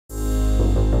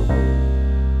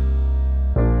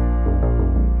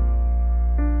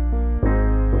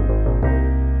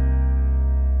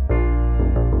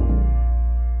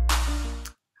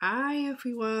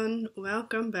everyone,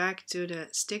 welcome back to the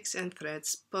Sticks and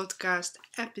Threads podcast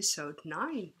episode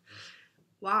 9.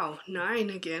 Wow,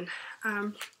 9 again.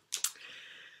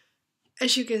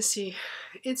 As you can see,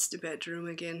 it's the bedroom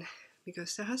again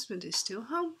because the husband is still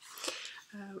home.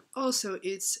 Also,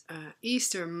 it's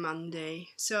Easter Monday,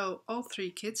 so all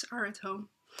 3 kids are at home.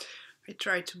 I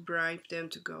tried to bribe them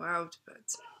to go out,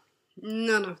 but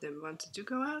none of them wanted to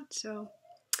go out, so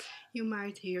you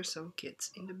might hear some kids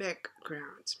in the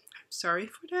background. I'm sorry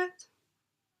for that,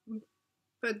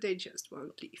 but they just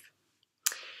won't leave.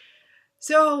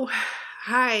 So,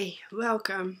 hi,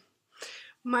 welcome.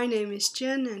 My name is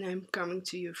Jen and I'm coming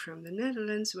to you from the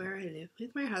Netherlands, where I live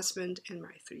with my husband and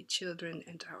my 3 children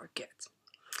and our cat.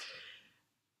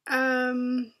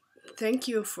 Thank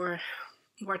you for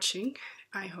watching.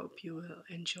 I hope you will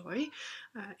enjoy.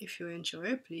 If you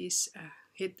enjoy, please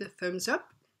hit the thumbs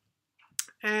up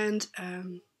and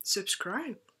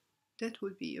subscribe. That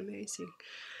would be amazing.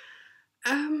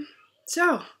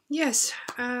 So yes,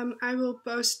 I will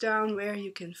post down where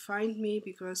you can find me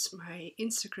because my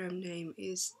Instagram name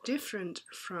is different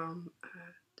from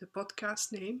the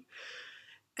podcast name,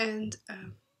 and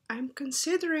I'm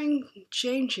considering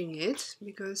changing it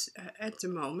because at the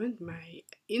moment my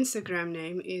Instagram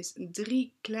name is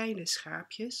 3 kleine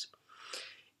schaapjes.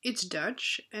 It's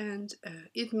Dutch and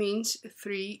it means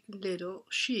 3 little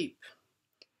sheep.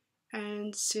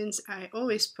 And since I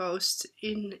always post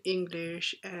in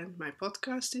English and my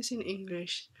podcast is in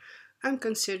English, I'm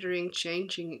considering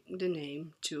changing the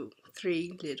name to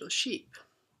 3 Little Sheep.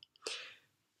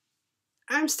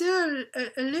 I'm still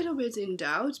a little bit in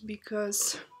doubt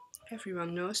because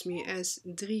everyone knows me as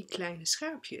 3 kleine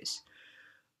schaapjes.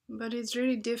 But it's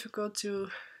really difficult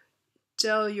to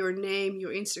tell your name,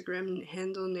 your Instagram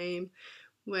handle name,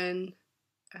 when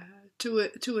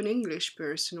to an English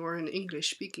person or an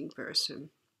English speaking person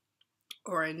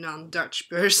or a non-Dutch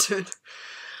person.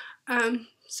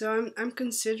 So I'm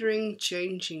considering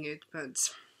changing it, but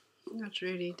not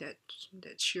really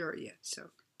that sure yet. So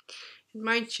it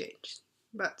might change.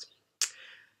 But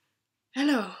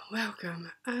hello,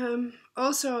 welcome.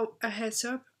 Also a heads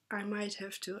up. I might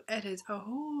have to edit a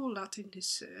whole lot in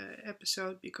this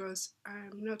episode because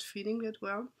I'm not feeling that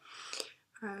well.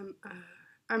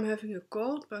 I'm having a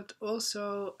cold, but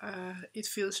also it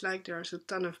feels like there's a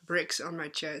ton of bricks on my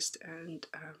chest, and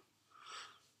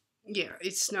yeah,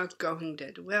 it's not going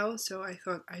that well. So I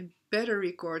thought I better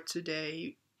record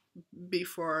today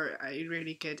before I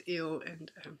really get ill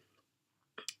and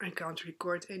I can't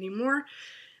record anymore,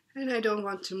 and I don't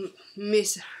want to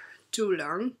miss too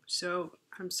long. So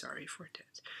I'm sorry for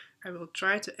that. I will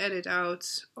try to edit out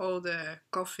all the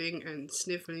coughing and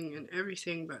sniffling and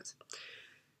everything, but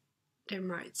there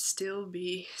might still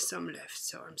be some left,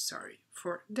 so I'm sorry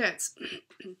for that.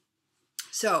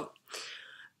 So,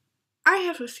 I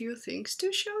have a few things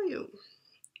to show you,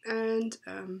 and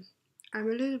I'm a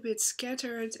little bit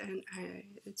scattered, and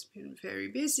it's been very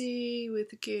busy with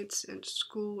the kids and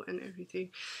school and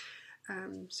everything.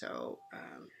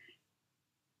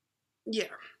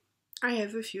 Yeah, I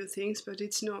have a few things, but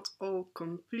it's not all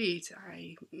complete.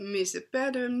 I miss a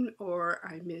pattern, or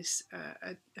I miss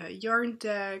a yarn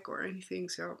tag or anything,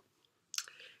 so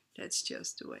that's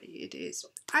just the way it is.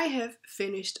 I have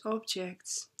finished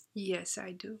objects. Yes,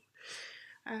 I do.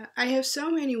 I have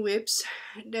so many whips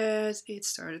that it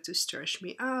started to stress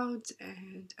me out,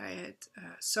 and I had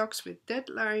socks with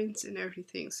deadlines and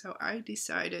everything, so I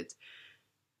decided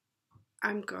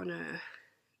I'm gonna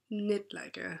knit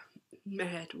like a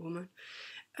mad woman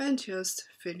and just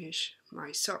finish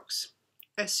my socks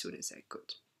as soon as I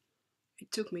could.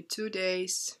 It took me 2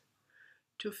 days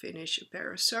to finish a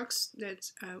pair of socks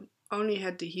that only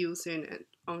had the heels in and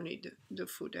only the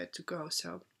foot had to go,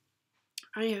 so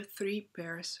I have 3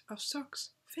 pairs of socks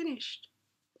finished.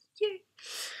 Yay!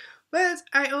 But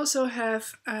I also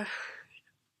have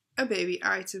a baby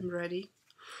item ready,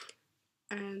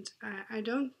 and I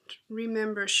don't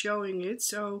remember showing it,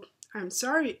 so I'm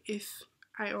sorry if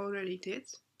I already did,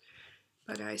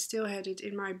 but I still had it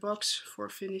in my box for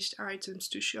finished items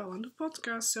to show on the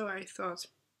podcast, so I thought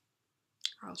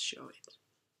I'll show it.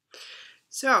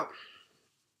 So,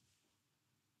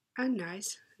 a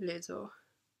nice little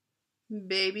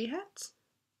baby hat.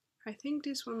 I think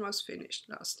this one was finished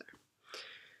last time.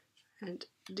 And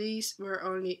these were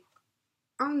only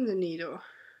on the needle.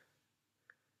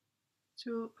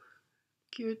 2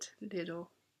 cute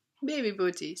little baby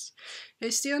booties.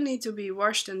 They still need to be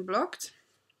washed and blocked,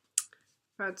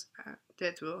 but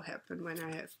that will happen when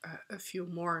I have a few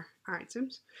more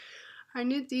items. I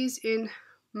knit these in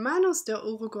Manos de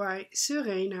Uruguay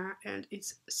Serena, and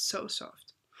it's so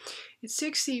soft. It's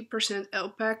 60%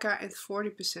 alpaca and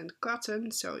 40%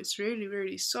 cotton, so it's really,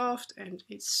 really soft and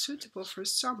it's suitable for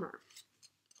summer.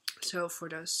 So for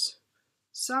those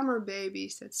summer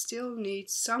babies that still need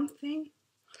something,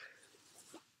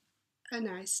 a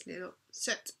nice little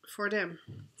set for them.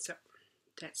 So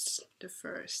that's the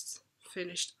first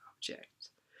finished object.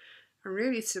 I'm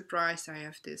really surprised I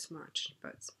have this much,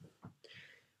 but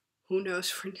who knows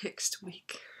for next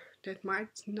week. That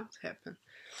might not happen.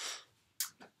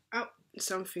 Oh,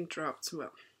 something dropped.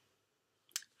 Well,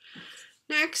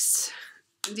 next,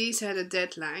 these had a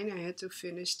deadline. I had to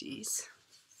finish these.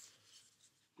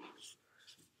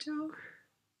 Two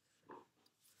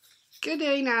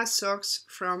Cadena Socks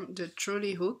from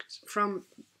Truly Hooked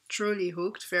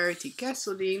Verity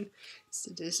Castledine. It's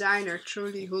the designer.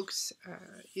 Truly Hooked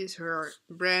is her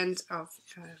brand of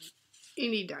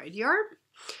indie dyed yarn.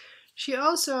 She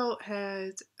also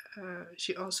has, I'm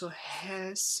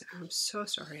so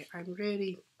sorry, I'm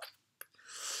really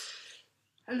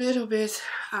a little bit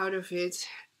out of it,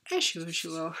 as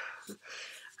usual.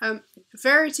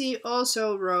 Verity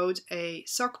also wrote a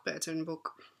sock pattern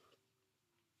book,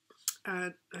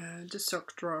 the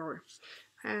Sockdrawer.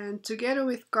 And together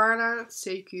with Cadena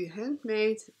Socks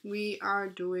Handmade, we are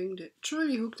doing the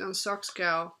Truly Hooked on Socks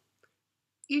Gal.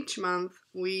 Each month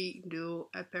we do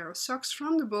a pair of socks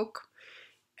from the book,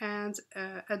 and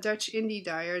a Dutch indie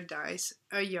dyer dyes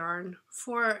a yarn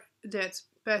for that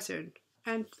pattern.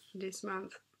 And this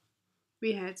month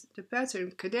we had the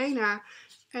pattern Cadena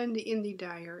and the indie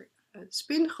dyer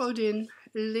Spingodin,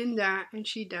 Linda, and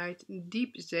she dyed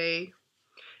Diepzee.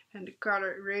 And the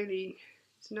color really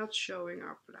is not showing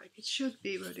up like it should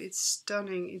be, but it's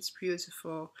stunning, it's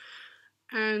beautiful.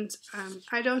 And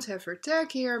I don't have her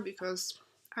tag here because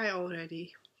I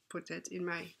already put that in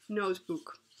my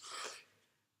notebook.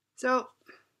 So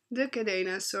the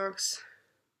Cadena socks,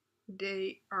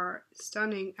 they are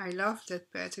stunning. I love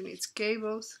that pattern. It's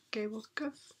cabled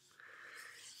cuff,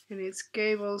 and it's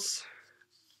cables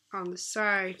on the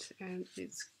side, and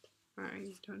it's,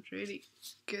 I don't really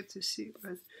get to see,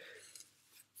 but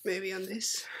maybe on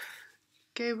this,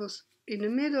 cables in the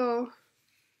middle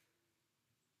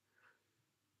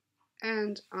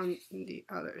and on the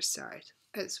other side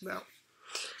as well.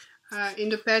 In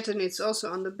the pattern it's also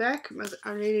on the back, but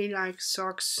I really like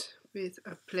socks with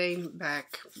a plain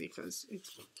back because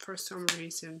it's, for some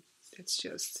reason, it's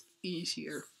just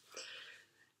easier.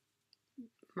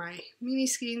 My mini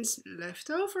skeins left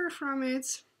over from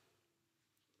it,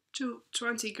 2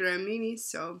 20-gram minis,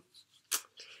 so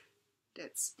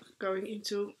that's going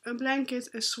into a blanket,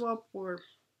 a swap, or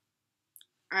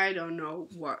I don't know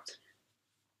what.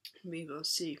 We will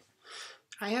see.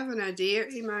 I have an idea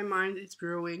in my mind, it's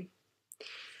brewing,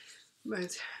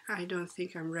 but I don't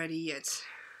think I'm ready yet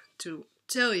to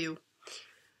tell you.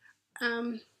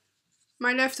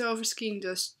 My leftover skein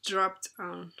just dropped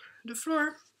on the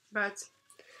floor, but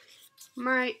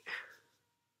my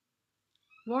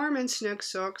warm and snug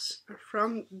socks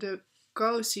from the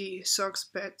Cosy socks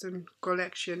pattern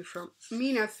collection from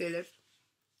Mina, Phillip,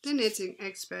 the knitting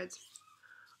expat,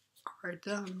 are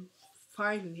done.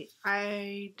 Finally,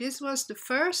 this was the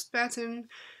first pattern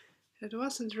that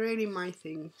wasn't really my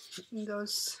thing.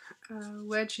 Those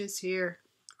wedges here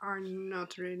are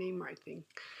not really my thing.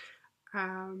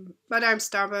 But I'm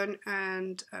stubborn,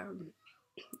 and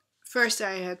first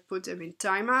I had put them in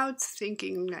timeout,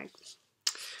 thinking like,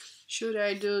 should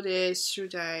I do this?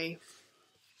 Should I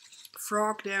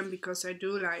frog them? Because I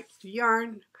do like the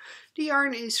yarn. The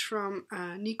yarn is from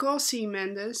Nicole C.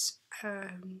 Mendez.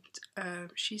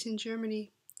 She's in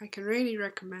Germany. I can really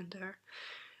recommend her.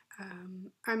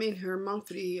 I'm in her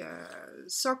monthly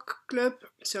sock club,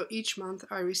 so each month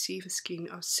I receive a skein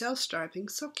of self-striping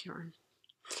sock yarn.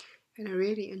 And I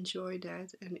really enjoy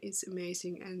that, and it's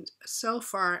amazing, and so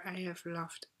far I have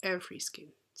loved every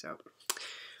skein. So,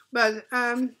 but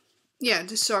yeah,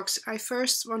 the socks, I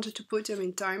first wanted to put them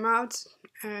in timeout,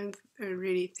 and I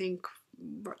really think,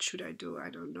 what should I do?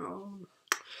 I don't know.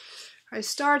 I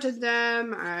started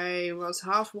them, I was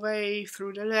halfway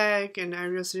through the leg, and I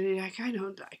was really like, I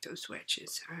don't like those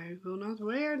wedges. I will not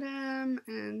wear them,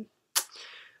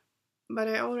 but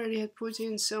I already had put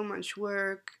in so much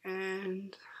work,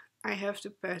 and I have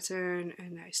the pattern,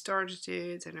 and I started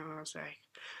it, and I was like,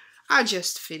 I'll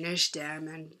just finish them,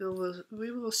 and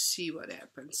we will see what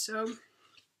happens. So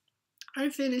I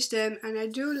finished them, and I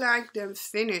do like them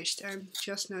finished. I'm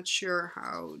just not sure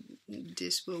how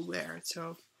this will wear.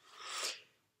 So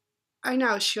I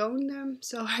now shown them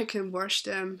so I can wash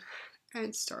them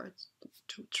and start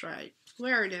to try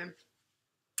wear them.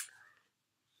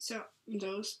 So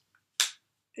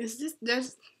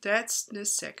that's the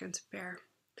second pair.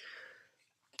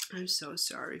 I'm so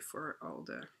sorry for all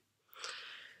the...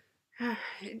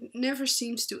 it never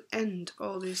seems to end,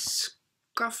 all this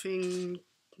coughing,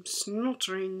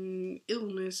 snottering,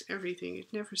 illness, everything.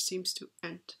 It never seems to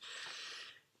end.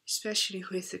 Especially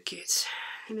with the kids.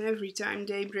 And every time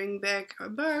they bring back a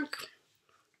bug,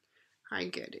 I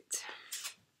get it.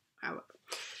 Oh well.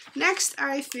 Next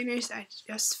I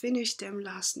just finished them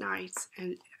last night,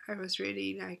 and I was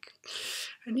really like,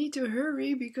 I need to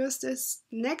hurry because this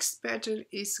next pattern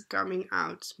is coming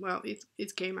out. Well,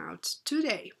 it came out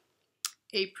today,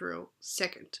 April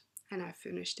 2nd, and I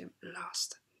finished them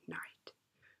last night,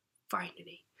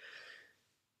 finally.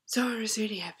 So I was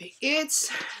really happy.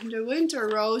 It's the Winter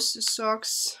Rose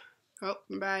Socks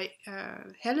by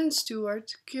Helen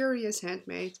Stewart, Curious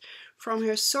Handmade, from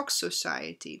her Sock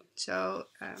Society. So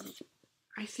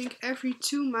I think every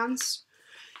 2 months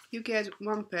you get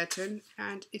one pattern,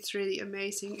 and it's really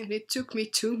amazing. And it took me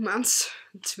 2 months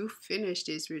to finish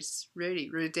this, which is really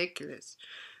ridiculous.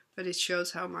 But it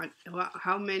shows how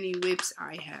many whips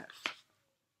I have.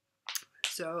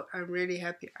 So I'm really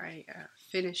happy I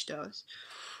finished those.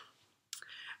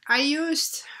 I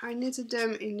knitted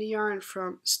them in the yarn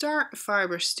from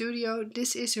StarFiberStudio.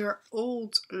 This is her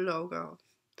old logo.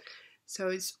 So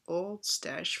it's old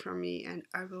stash from me, and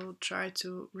I will try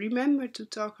to remember to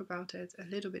talk about it a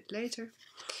little bit later.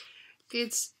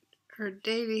 It's her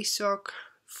daily sock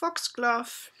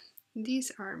Foxglove.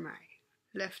 These are my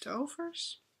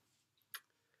leftovers.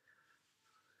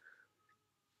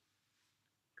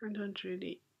 They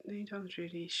don't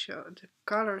really show. The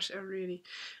colors are really...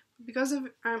 Because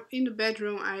I'm in the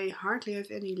bedroom, I hardly have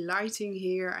any lighting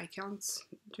here. I can't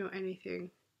do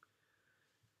anything.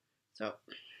 So,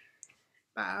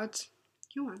 but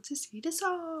you want to see the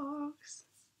socks.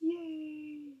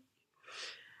 Yay!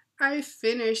 I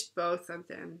finished both of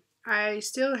them. I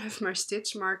still have my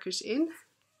stitch markers in.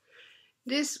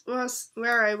 This was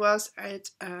where I was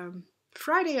at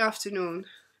Friday afternoon,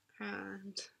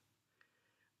 and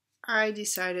I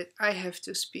decided I have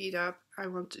to speed up. I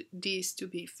want these to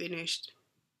be finished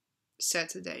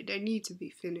Saturday. They need to be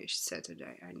finished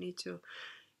Saturday. I need to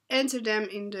enter them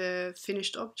in the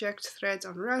finished object thread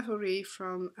on Ravelry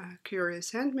from a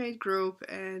Curious Handmade group,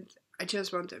 and I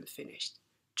just want them finished.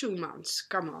 2 months,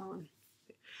 come on.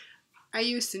 I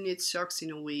used to knit socks in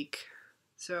a week,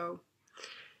 so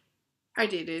I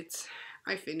did it.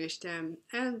 I finished them,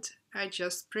 and I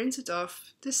just printed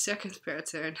off the second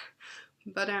pattern.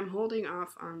 But I'm holding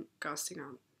off on casting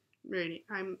on. Really,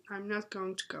 I'm not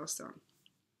going to cast on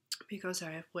because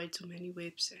I have way too many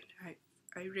whips, and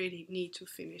I really need to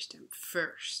finish them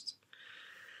first.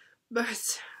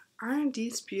 But aren't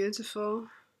these beautiful?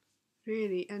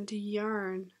 Really, and the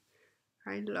yarn.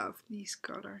 I love these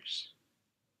colors.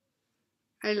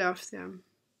 I love them.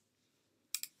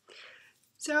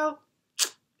 So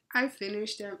I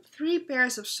finished them. 3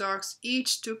 pairs of socks.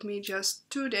 Each took me just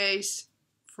 2 days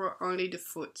for only the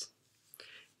foot.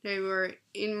 They were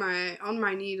on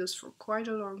my needles for quite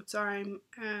a long time,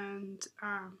 and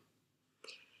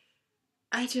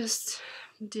I just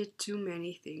did too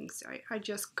many things. I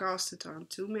just casted on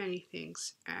too many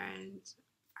things, and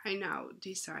I now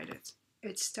decided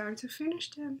it's time to finish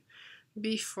them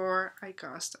before I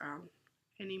cast on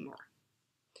anymore.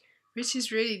 Which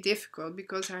is really difficult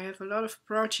because I have a lot of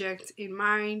projects in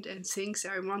mind and things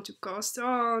I want to cast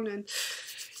on, and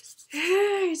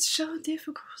it's so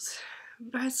difficult.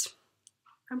 But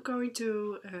I'm going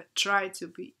to try to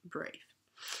be brave.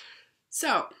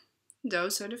 So,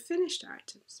 those are the finished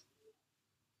items.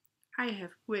 I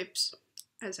have whips,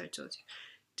 as I told you.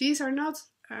 These are not,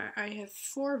 I have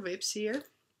 4 whips here.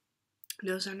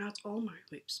 Those are not all my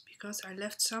whips, because I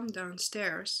left some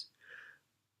downstairs,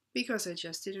 because I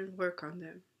just didn't work on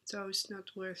them. So it's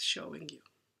not worth showing you.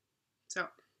 So,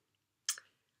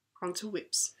 on to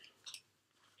whips.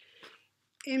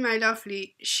 In my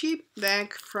lovely sheep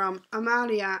bag from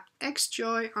Amalia X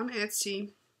Joy on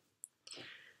Etsy,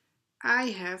 I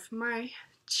have my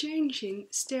Changing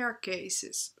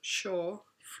Staircases shawl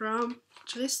from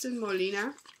Tristan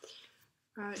Molina.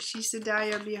 She's the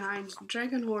dyer behind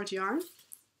Dragon Horde yarn,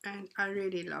 and I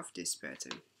really love this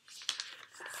pattern.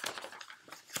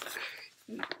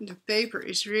 The paper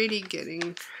is really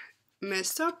getting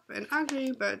messed up and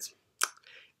ugly, but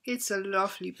it's a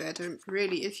lovely pattern,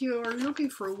 really. If you are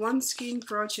looking for one skein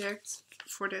project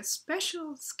for that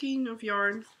special skein of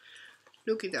yarn,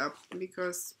 look it up,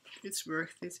 because it's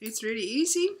worth it. It's really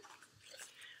easy,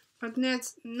 but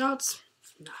not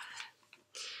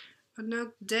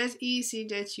that easy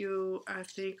that you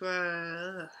think,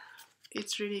 well,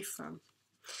 it's really fun.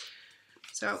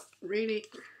 So really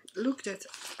look that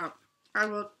up. I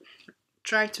will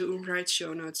try to write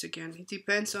show notes again. It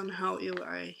depends on how ill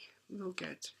I will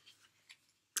get.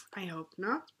 I hope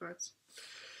not, but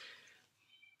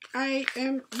I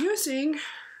am using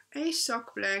a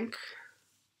sock blank.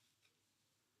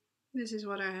 This is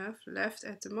what I have left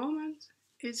at the moment.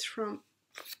 It's from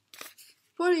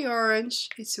Poly Orange.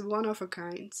 It's a one of a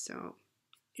kind, so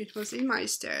it was in my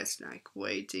stash, like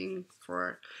waiting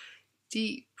for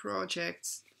the project,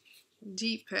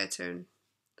 the pattern,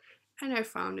 and I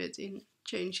found it in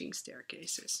Changing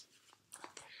Staircases.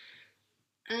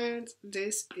 And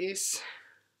this is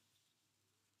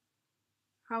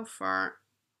how far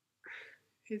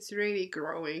it's really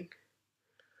growing.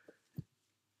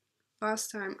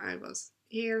 Last time I was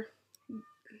here,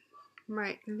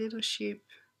 my little sheep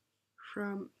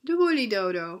from the Woolly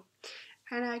Dodo,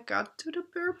 and I got to the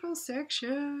purple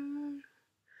section.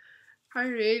 I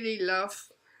really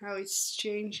love how it's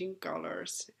changing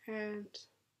colors, and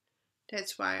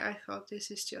that's why I thought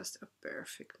this is just a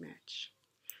perfect match.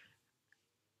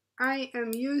 I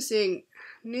am using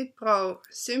Knit Pro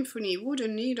Symphony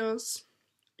wooden needles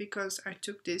because I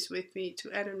took this with me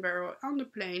to Edinburgh on the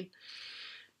plane.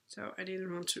 So I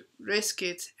didn't want to risk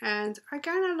it, and I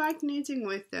kind of like knitting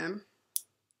with them.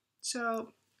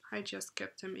 So I just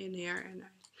kept them in here and I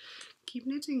keep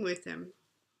knitting with them.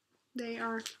 They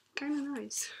are kind of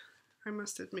nice, I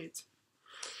must admit.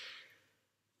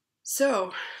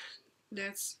 So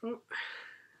that's, oh,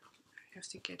 I have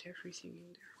to get everything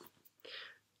in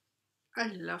there. A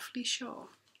lovely shawl.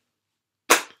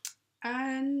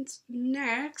 And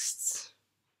next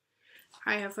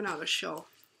I have another shawl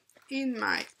in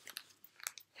my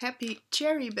Happy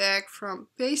Cherry bag from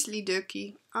Paisley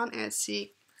Ducky on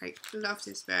Etsy. I love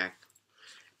this bag.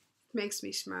 It makes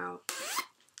me smile.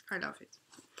 I love it.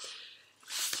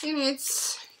 In it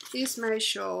is my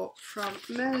shawl from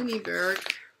Melanie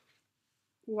Burke,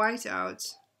 White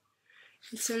Out.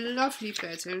 It's a lovely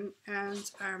pattern,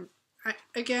 and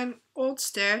again, old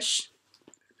stash.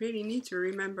 Really need to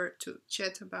remember to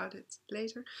chat about it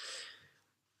later.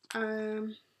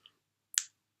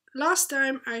 Last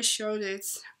time I showed it,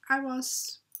 I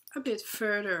was a bit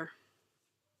further.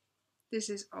 This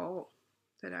is all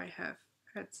that I have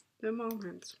at the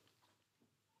moment.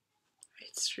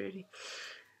 It's really...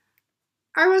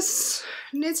 I was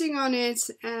knitting on it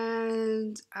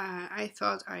and I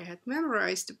thought I had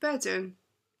memorized the pattern.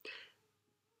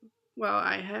 Well,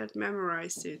 I had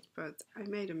memorized it, but I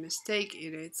made a mistake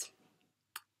in it.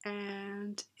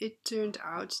 And it turned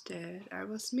out that I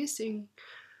was missing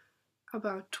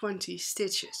about 20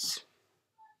 stitches.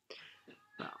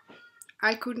 Well,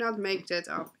 I could not make that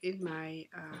up in my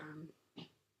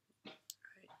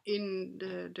in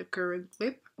the current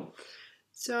whip.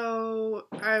 So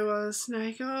I was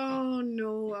like, oh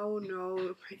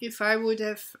no. If I would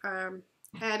have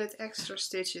added extra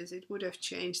stitches, it would have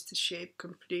changed the shape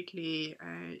completely.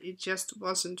 It just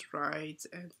wasn't right.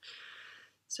 And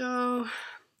so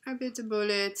I bit the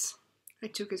bullet. I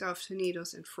took it off the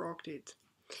needles and frogged it.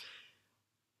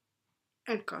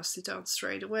 And cast it out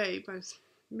straight away, but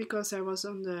because I was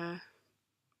on the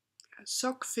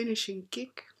sock finishing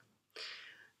kick,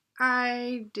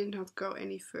 I did not go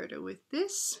any further with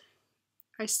this.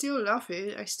 I still love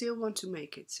it, I still want to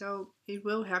make it, so it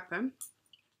will happen.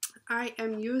 I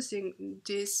am using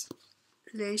this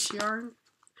lace yarn.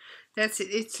 That's it,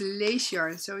 it's lace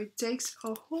yarn, so it takes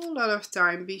a whole lot of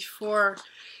time before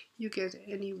you get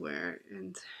anywhere,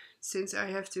 and since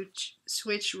I have to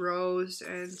switch rows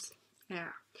and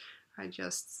yeah, I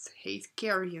just hate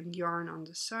carrying yarn on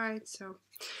the side, so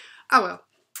oh well.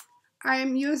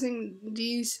 I'm using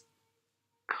these,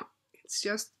 it's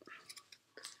just,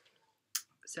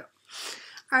 so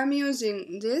I'm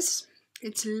using this,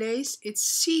 it's lace, it's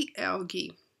sea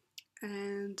algae,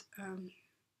 and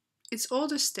it's all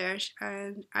the stash,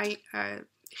 and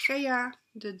Gea,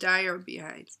 the dyer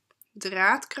behind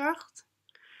Draadkracht,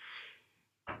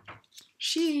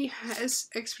 she has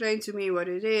explained to me what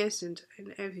it is and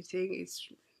everything,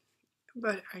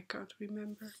 but I can't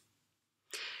remember.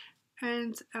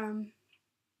 And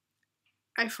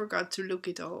I forgot to look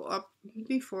it all up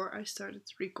before I started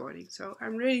recording, so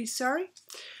I'm really sorry.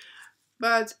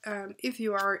 But if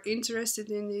you are interested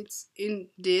in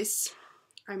this,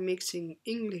 I'm mixing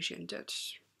English and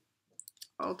Dutch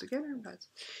all together, but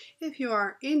if you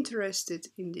are interested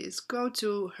in this, go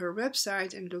to her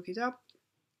website and look it up.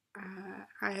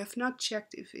 I have not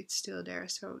checked if it's still there,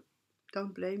 so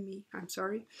don't blame me, I'm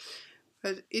sorry.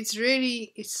 But it's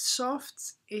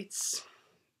soft, it's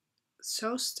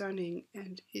so stunning,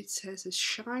 and it has a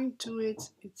shine to it.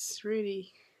 It's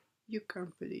really, you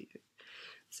can't believe it.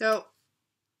 So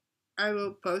I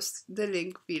will post the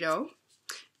link below.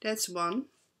 That's one.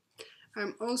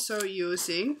 I'm also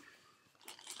using,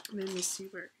 let me see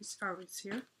where it's, oh, it's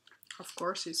here. Of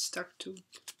course, it's stuck to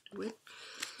the whip.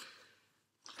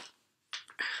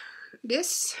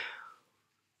 This,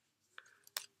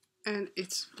 and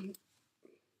it's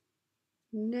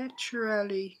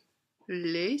naturally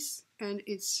lace, and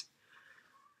it's,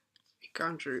 I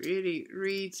can't really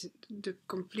read the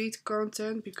complete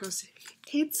content because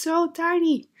it's so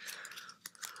tiny,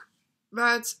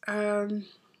 but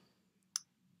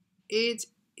it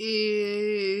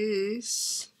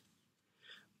is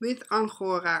with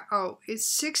Angora. Oh,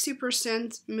 it's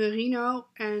 60% merino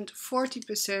and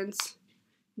 40%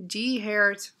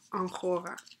 de-haired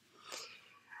Angora.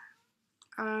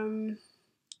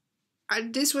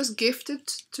 This was gifted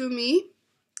to me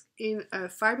in a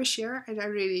fiber share, and I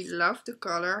really love the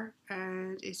color,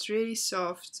 and it's really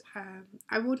soft.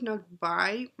 I would not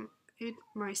buy it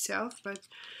myself, but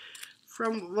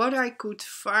from what I could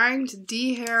find,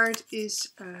 de-haired is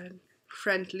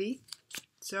friendly.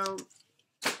 So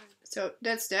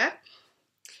that's that.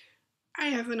 I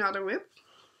have another whip.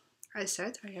 I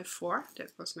said I have 4.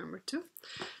 That was number 2.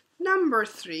 Number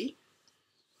 3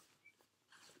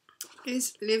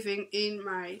 is living in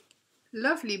my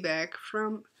lovely bag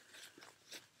from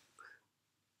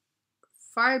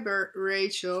Fiber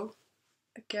Rachel,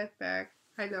 a cat bag.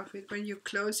 I love it. When you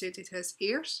close it, it has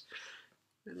ears.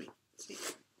 Let me see.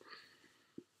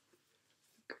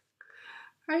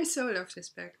 I so love this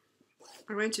bag.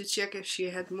 I went to check if she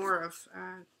had more of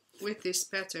with this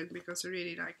pattern because I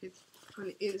really like it on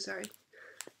the inside.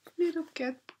 Little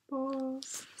cat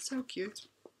balls, so cute.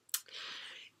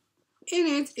 In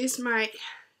it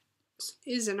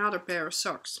is another pair of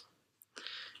socks.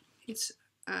 It's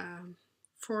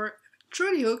for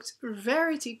truly hooked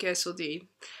Verity Castledine.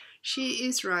 She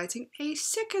is writing a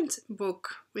second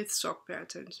book with sock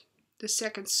patterns, the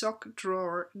second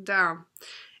Sockdrawer down,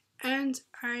 and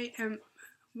I am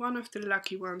one of the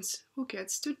lucky ones who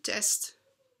gets to test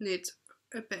knit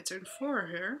a pattern for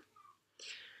her.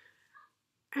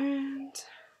 And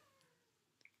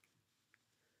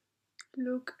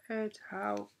look at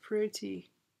how pretty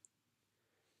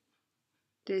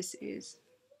this is.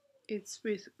 It's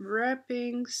with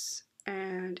wrappings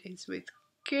and it's with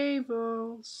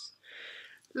cables.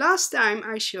 Last time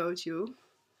I showed you,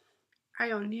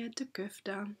 I only had the cuff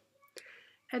down,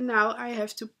 and now I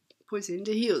have to put in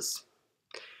the heels.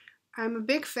 I'm a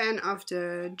big fan of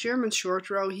the German short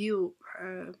row heel.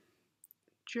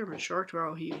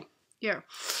 Yeah.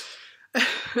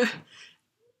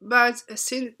 But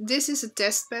since this is a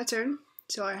test pattern,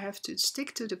 so I have to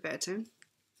stick to the pattern.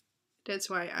 That's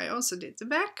why I also did the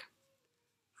back,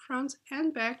 front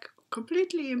and back,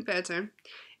 completely in pattern.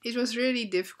 It was really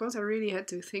difficult. I really had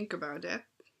to think about that.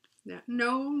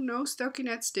 No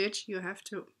stockinette stitch. You have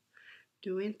to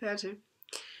do in pattern.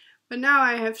 But now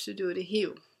I have to do the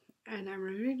heel, and I'm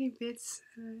really bit.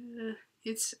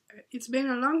 It's been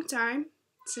a long time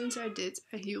since I did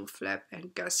a heel flap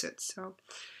and gusset. So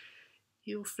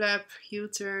heel flap, heel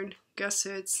turn,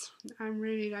 gussets. I'm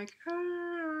really like,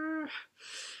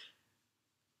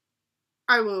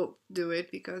 I will do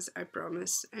it because I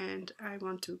promised, and I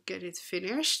want to get it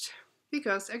finished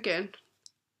because again,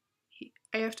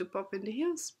 I have to pop in the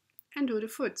heels and do the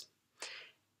foot.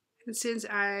 And since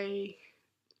I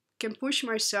can push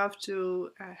myself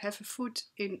to have a foot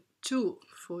in 2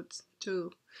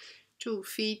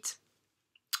 feet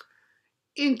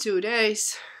in 2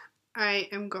 days, I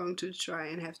am going to try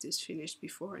and have this finished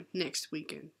before next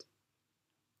weekend.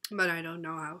 But I don't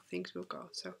know how things will go.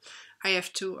 So I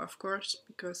have 2, of course,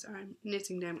 because I'm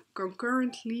knitting them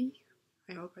concurrently.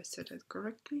 I hope I said that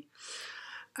correctly.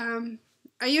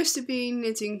 I used to be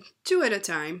knitting 2 at a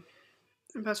time,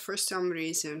 but for some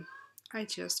reason I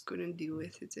just couldn't deal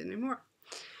with it anymore.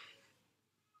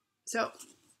 So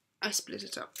I split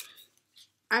it up.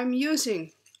 I'm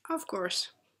using, of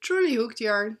course, truly hooked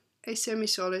yarn, a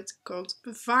semi-solid called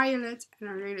Violet, and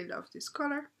I really love this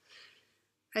color.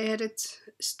 I had it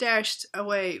stashed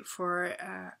away for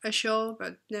a shawl,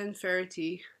 but then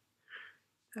Verity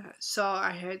saw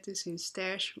I had this in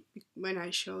stash when I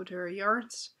showed her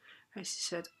yarns. And she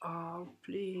said, oh,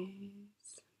 please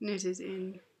knit it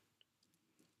in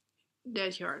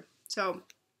that yarn. So,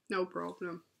 no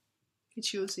problem.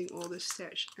 It's using all the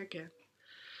stash again.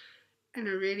 And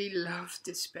I really love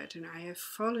this pattern. I have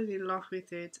fallen in love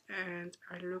with it, and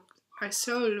I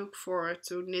so look forward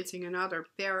to knitting another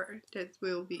pair that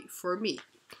will be for me.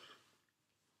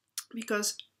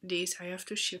 Because these I have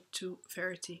to ship to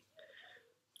Verity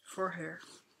for her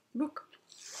book.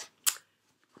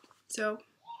 So,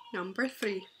 number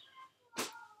 3.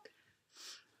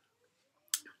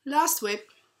 Last whip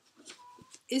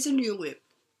is a new whip.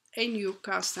 a new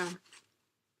cast on.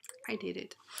 I did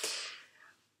it.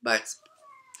 But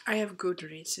I have good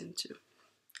reason to.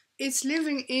 It's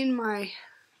living in my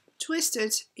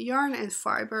twisted yarn and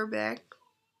fiber bag,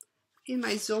 in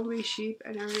my zombie sheep,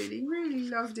 and I really, really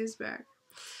love this bag.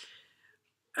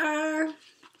 In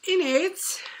it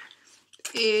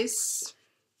is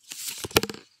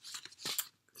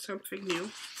something new.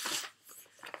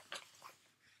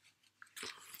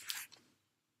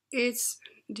 It's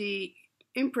the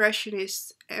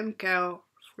Impressionist MCAL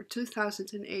for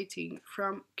 2018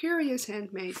 from Curious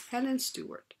Handmade, Helen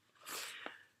Stewart.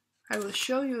 I will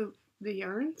show you the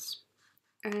yarns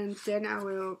and then I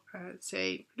will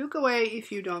say look away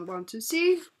if you don't want to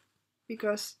see,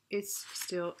 because it's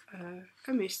still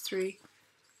a mystery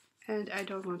and I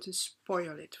don't want to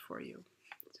spoil it for you.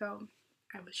 So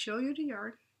I will show you the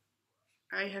yarn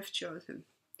I have chosen.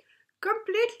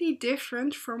 Completely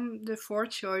different from the 4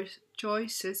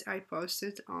 choices I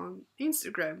posted on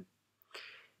Instagram,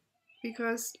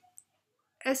 because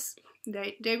as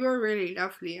they were really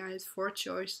lovely. I had 4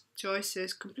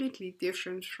 choices completely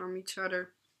different from each other,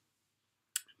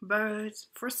 but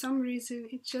for some reason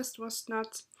it just was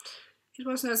not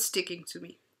sticking to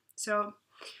me. So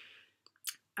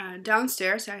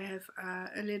downstairs I have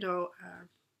a little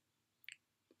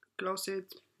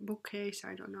closet bookcase,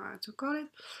 I don't know how to call it,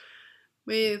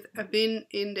 with a bin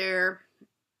in there,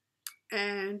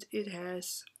 and it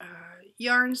has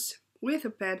yarns with a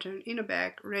pattern in a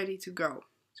bag ready to go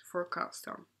for cast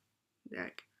on.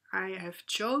 Like, I have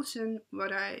chosen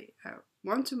what I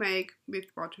want to make with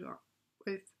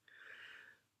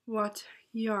what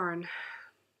yarn,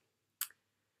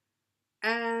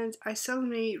 and I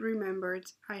suddenly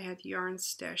remembered I had yarns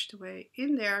stashed away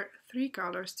in there, 3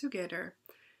 colors together,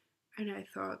 and I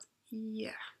thought,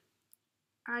 yeah,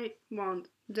 I want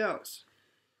those.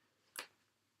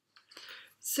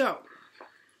 So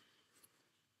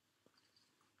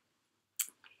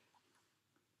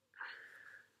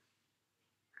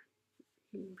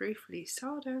briefly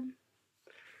saw them.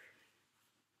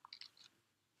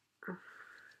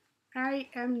 I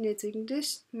am knitting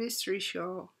this mystery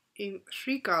shawl in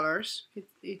 3 colors.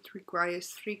 It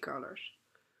requires 3 colors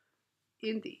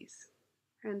in these,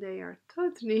 and they are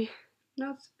totally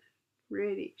not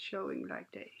really showing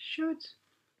like they should,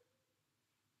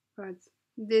 but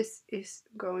this is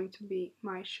going to be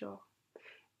my shawl,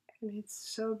 and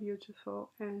it's so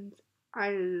beautiful and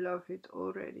I love it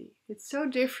already. It's so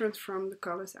different from the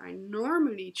colors I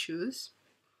normally choose.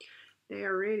 They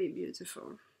are really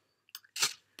beautiful.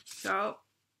 So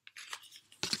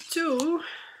 2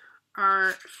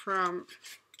 are from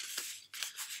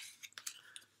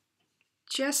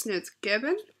Chestnut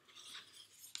Cabin,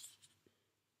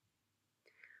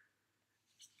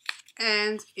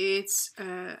 and it's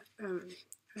a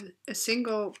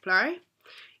single ply.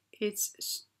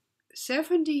 It's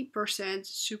 70%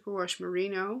 superwash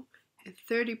merino and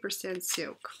 30%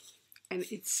 silk, and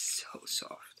it's so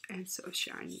soft and so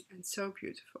shiny and so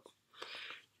beautiful.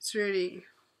 It's really,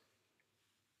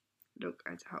 look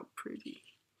at how pretty.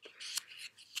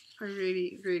 I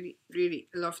really, really, really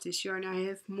love this yarn. I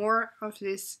have more of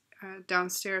this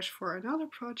downstairs for another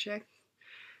project,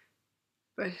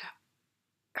 but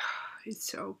it's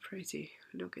so pretty.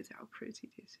 Look at how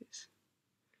pretty this is.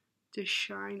 The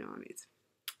shine on it.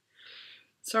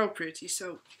 So pretty,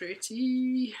 so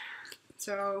pretty.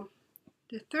 So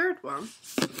the third one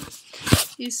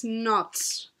is not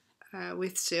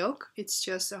with silk. It's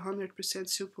just 100%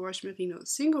 superwash merino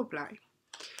single ply.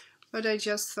 But I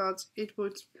just thought it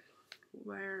would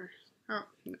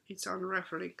it's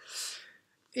unraveling.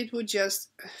 It would just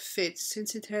fit,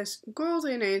 since it has gold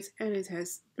in it and it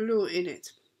has blue in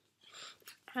it.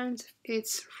 And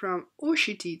it's from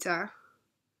Ushitita,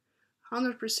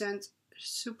 100%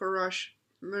 superwash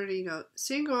merino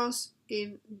singles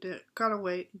in the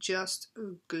colorway Just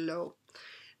Glow.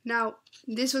 Now,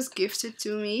 this was gifted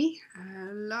to me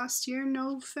last year,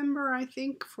 November, I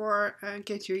think, for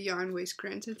Get Your Yarn Wish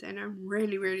Granted, and I'm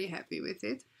really, really happy with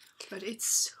it. But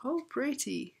it's so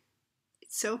pretty.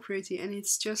 It's so pretty, and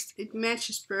it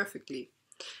matches perfectly.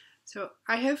 So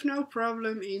I have no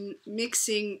problem in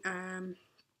mixing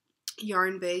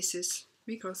yarn bases,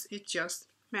 because it just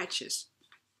matches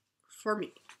for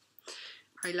me.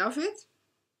 I love it,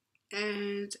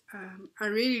 and I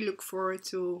really look forward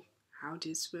to how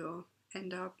this will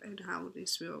end up and how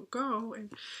this will go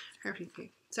and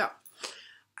everything. So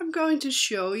I'm going to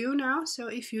show you now. So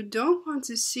if you don't want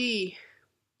to see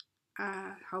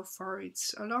how far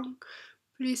it's along,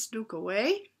 please look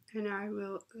away, and I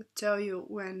will tell you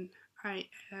when I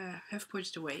have put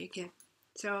it away again.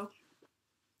 So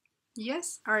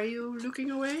yes, are you looking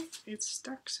away? It's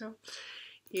stuck. So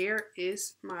here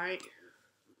is my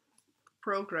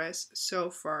progress so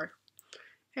far.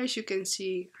 As you can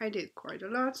see, I did quite a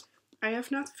lot. I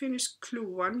have not finished Clue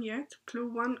 1 yet. Clue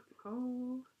 1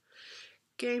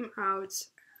 came out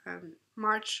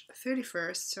March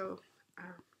 31st, so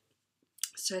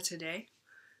Saturday.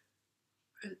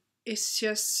 It's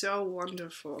just so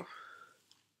wonderful.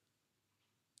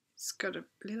 It's got a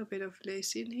little bit of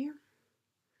lace in here,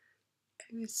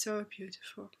 and it's so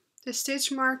beautiful. The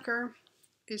stitch marker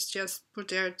is just put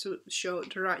there to show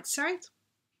the right side.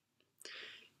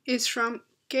 It's from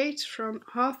Kate from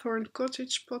Hawthorne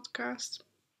Cottage podcast.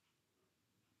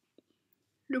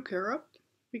 Look her up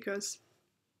because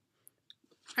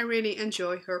I really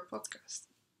enjoy her podcast.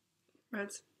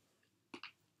 But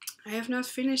I have not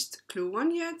finished Clue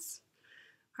 1 yet.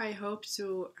 I hope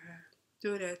to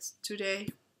do that today.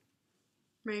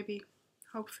 Maybe,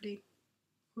 hopefully,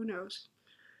 who knows.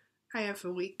 I have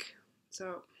a week,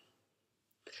 so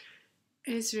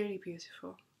it's really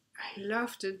beautiful. I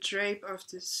love the drape of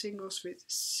the singles with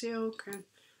silk, and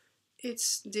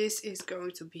this is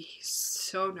going to be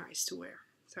so nice to wear.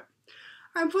 So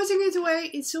I'm putting it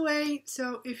away. It's away.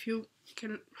 So if you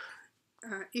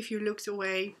looked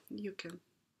away, you can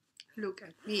look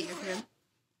at me again.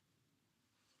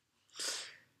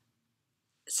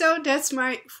 So that's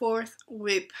my 4th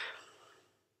whip.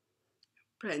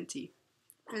 Plenty.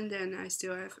 And then I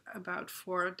still have about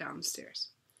 4 downstairs.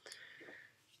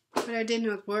 But I did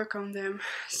not work on them,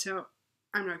 so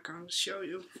I'm not going to show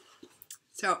you.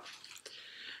 So,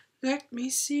 let me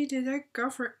see, did I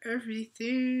cover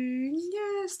everything?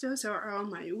 Yes, those are all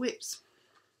my whips.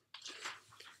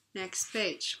 Next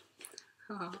page.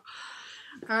 Oh,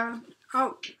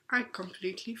 I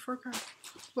completely forgot.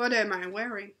 What am I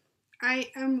wearing?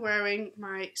 I am wearing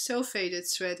my So Faded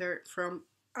sweater from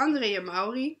Andrea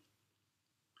Mauri.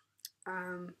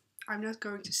 I'm not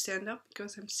going to stand up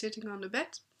because I'm sitting on the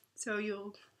bed. So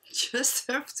you'll just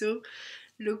have to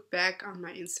look back on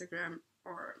my Instagram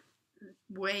or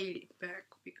way back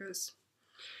because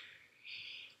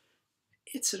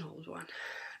it's an old one.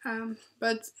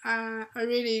 But I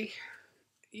really,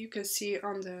 you can see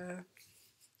on the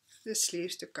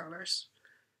sleeves the colors.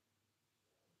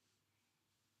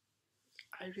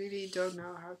 I really don't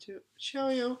know how to show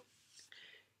you.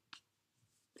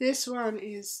 This one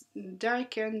is Die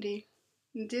Candy.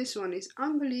 This one is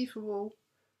Unbelievable.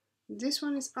 This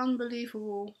one is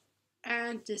Unbelievable.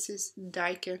 And this is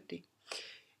Die Candy.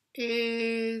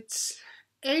 It's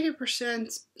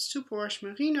 80% superwash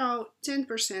merino,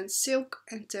 10% silk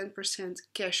and 10%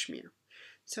 cashmere.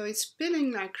 So it's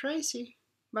spinning like crazy,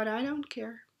 but I don't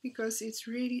care because it's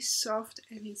really soft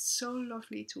and it's so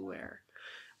lovely to wear.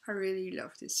 I really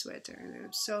love this sweater and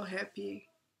I'm so happy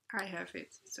I have it.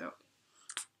 So,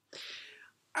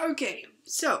 okay,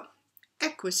 so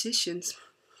acquisitions.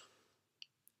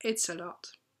 It's a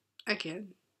lot.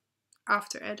 Again,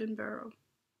 after Edinburgh.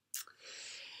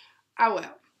 Ah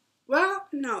well,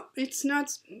 no, it's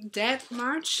not that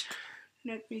much.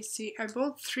 Let me see, I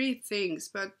bought 3 things,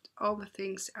 but all the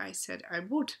things I said I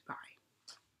would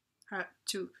buy.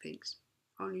 2 things,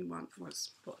 only one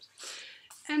was bought.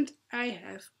 And I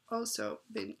have also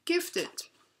been gifted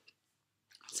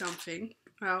something.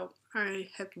 Well, I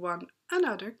had won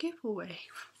another giveaway.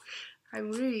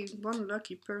 I'm really one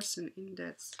lucky person in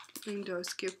those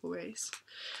giveaways.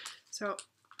 So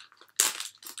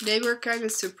they were kind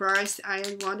of surprised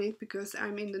I won it because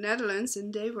I'm in the Netherlands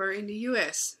and they were in the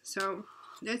US. So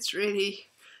that's really,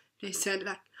 they said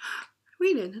like,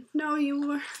 we didn't know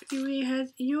we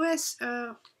had US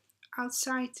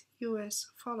outside US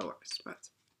followers, but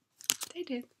they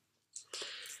did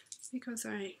because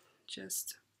I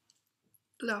just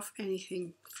love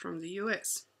anything from the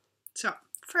US. So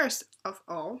first of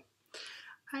all,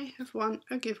 I have won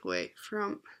a giveaway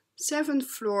from 7th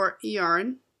Floor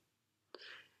Yarn,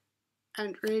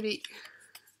 and really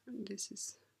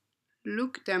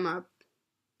look them up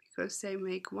because they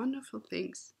make wonderful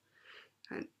things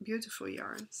and beautiful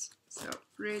yarns. So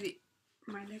really,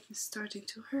 my leg is starting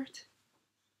to hurt.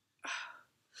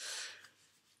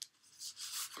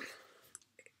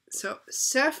 So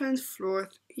 7th Floor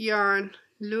Yarn,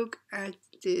 look at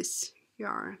this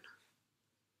yarn.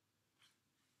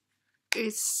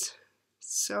 It's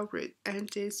so great, and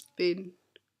this pin,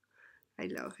 I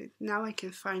love it. Now I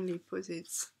can finally put it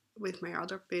with my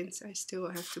other pins. I still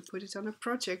have to put it on a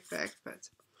project bag, but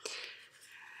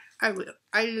I will.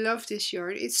 I love this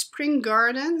yarn. It's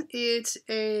Spingodin. It's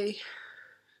a,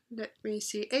 let me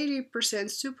see, 80%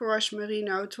 superwash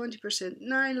merino, 20%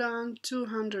 nylon,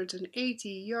 280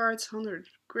 yards, 100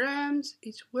 grams.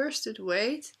 It's worsted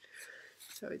weight,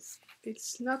 so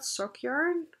it's not sock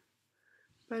yarn,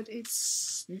 but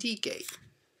it's DK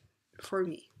for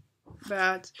me.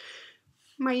 But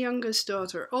my youngest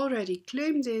daughter already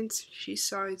claimed it. She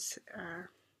saw it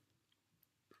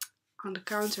on the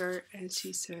counter and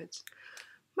she said,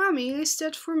 "Mommy, is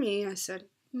that for me?" I said,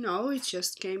 "No, it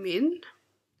just came in.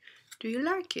 Do you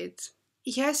like it?"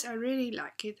 "Yes, I really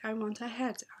like it. I want a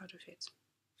hat out of it."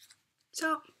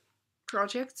 So,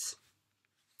 projects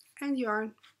and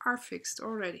yarn are fixed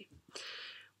already.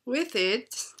 With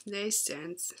it, they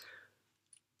sent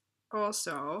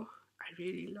also, I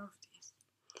really love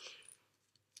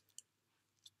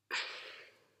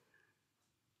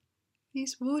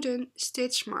these wooden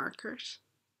stitch markers.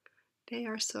 They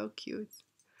are so cute.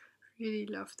 I really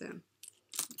love them.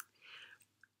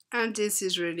 And this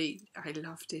is really, I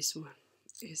love this one.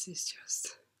 This is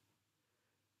just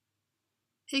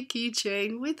a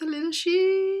keychain with a little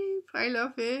sheep. I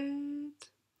love it.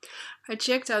 I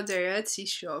checked out their Etsy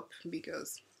shop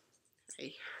because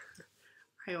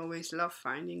I always love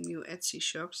finding new Etsy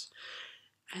shops.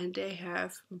 And they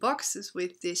have boxes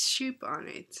with this sheep on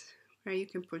it, where you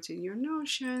can put in your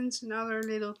notions and other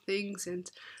little things.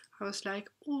 And I was like,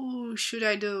 oh, should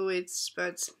I do it?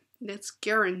 But that's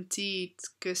guaranteed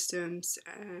customs,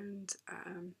 and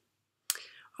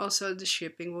also the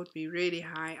shipping would be really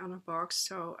high on a box,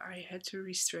 so I had to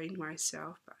restrain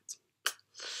myself. But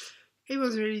it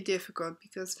was really difficult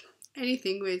because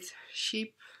anything with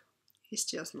sheep is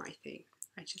just my thing.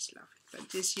 I just love it. But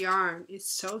this yarn is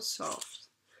so soft,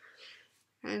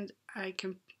 and I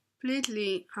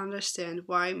completely understand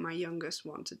why my youngest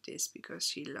wanted this, because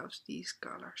she loves these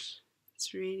colors.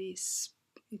 It's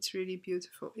really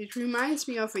beautiful. It reminds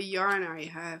me of a yarn I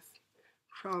have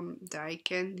from Dye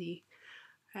Candy,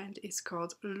 and it's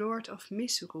called Lord of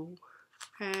Misrule,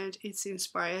 and it's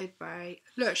inspired by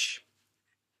Lush,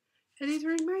 and it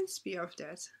reminds me of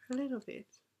that a little bit.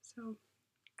 So,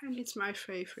 and it's my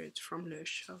favorite from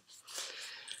Lush. So,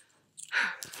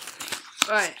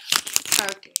 right,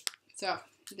 okay. So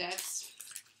that's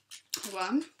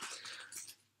one.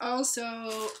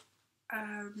 Also,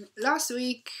 last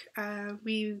week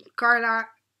Carla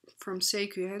from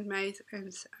CQ Handmade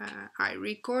and I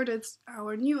recorded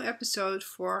our new episode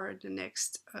for the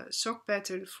next sock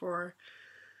pattern for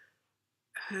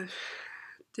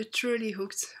the Truly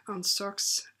Hooked on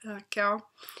Socks Cal,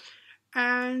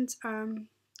 and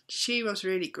she was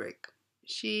really quick.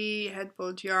 She had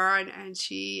bought yarn and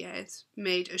she had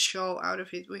made a shawl out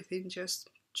of it within just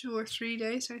 2 or 3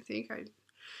 days, I think.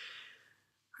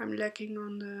 I'm lacking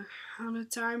on the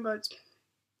time, but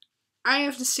I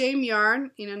have the same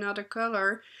yarn in another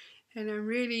color, and I'm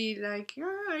really like,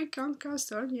 oh, I can't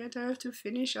cast on yet. I have to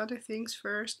finish other things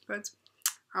first, but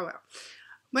oh well.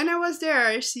 When I was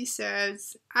there, she said,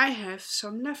 "I have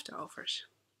some leftovers.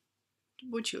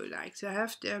 Would you like to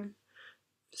have them?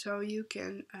 So you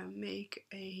can make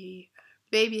a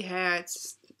baby hat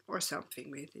or something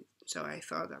with it." So I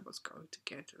thought I was going to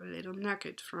get a little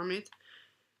nugget from it.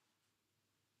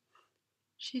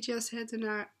 She just had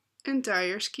an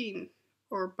entire skein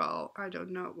or ball. I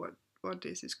don't know what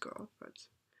this is called, but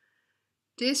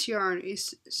this yarn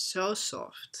is so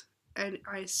soft, and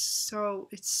it's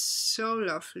so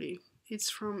lovely. It's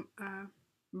from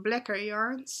Blacker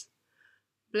Yarns,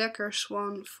 Blacker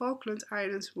Swan Falkland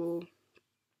Islands wool,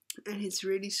 and it's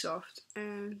really soft,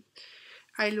 and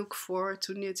I look forward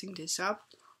to knitting this up.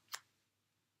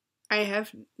 I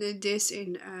have this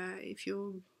in, if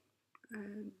you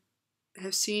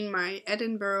have seen my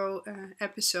Edinburgh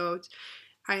episode,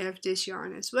 I have this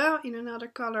yarn as well in another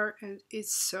color, and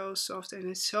it's so soft, and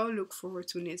I so look forward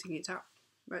to knitting it up.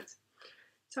 But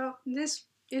so this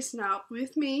is now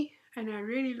with me, and I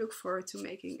really look forward to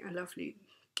making a lovely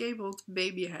gabled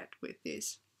baby hat with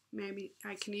this. Maybe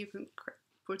I can even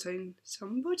put in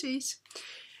some booties,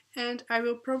 and I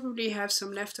will probably have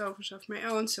some leftovers of my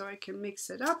own, so I can mix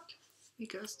it up,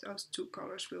 because those two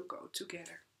colors will go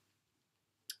together.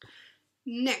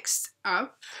 Next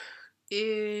up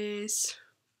is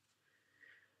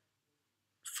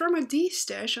from a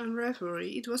D-stash on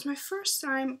Ravelry. It was my first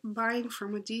time buying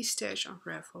from a D-stash on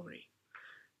Ravelry.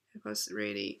 It was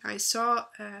really, I saw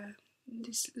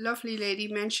this lovely lady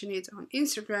mention it on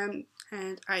Instagram,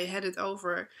 and I headed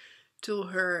over to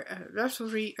her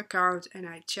Ravelry account and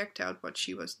I checked out what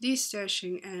she was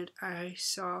D-stashing, and I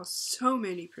saw so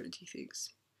many pretty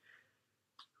things.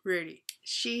 Really,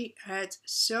 she had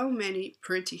so many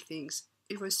pretty things.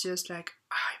 It was just like,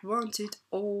 I want it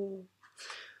all.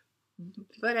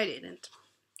 But I didn't.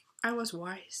 I was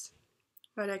wise.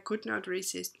 But I could not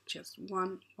resist just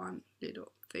one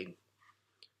little thing,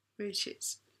 which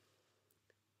is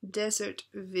Desert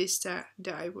Vista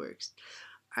Dye Works.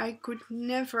 I could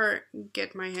never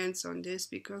get my hands on this,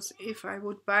 because if I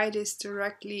would buy this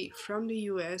directly from the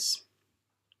US,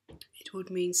 it would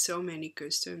mean so many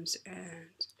customs,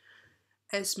 and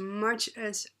as much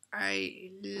as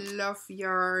I love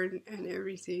yarn and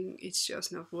everything, it's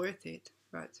just not worth it.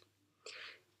 But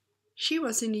she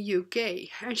was in the UK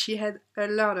and she had a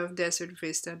lot of Desert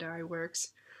Vista dye works,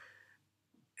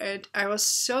 and I was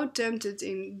so tempted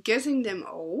in getting them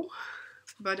all,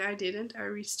 but I didn't. I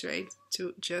restrained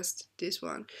to just this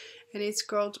one, and it's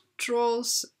called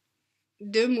Trolls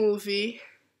the Movie,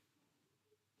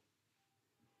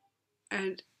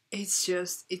 and it's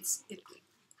just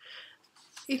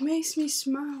it makes me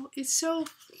smile. It's so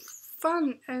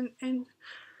fun, and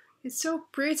it's so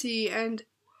pretty, and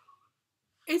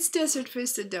it's Desert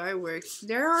Vista dye work.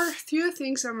 There are a few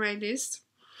things on my list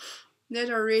that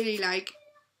are really like,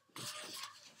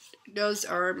 those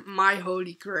are my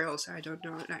holy grails. I don't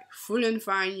know, like Full and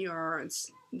Fine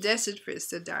yarns, Desert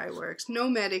Vista dye works,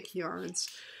 nomadic yarns,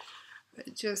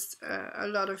 just a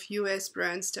lot of US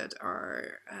brands that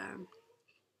are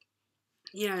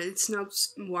yeah, it's not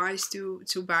wise to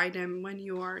buy them when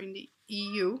you are in the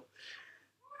EU,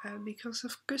 because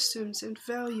of customs and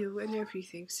value and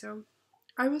everything. So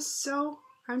I'm so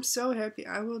happy.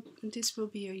 This will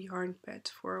be a yarn pet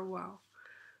for a while.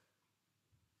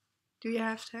 Do you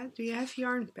have that? Do you have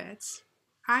yarn pets?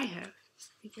 I have,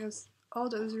 because all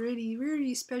those really,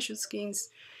 really special skeins,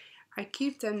 I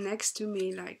keep them next to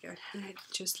me, like, and I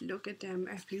just look at them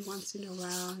every once in a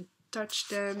while and touch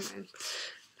them, and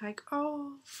like,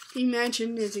 oh,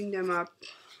 imagine knitting them up.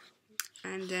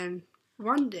 And then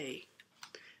one day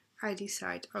I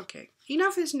decide, okay,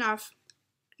 enough is enough.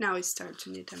 Now it's time to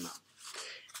knit them up.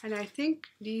 And I think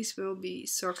these will be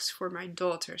socks for my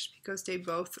daughters, because they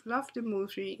both love the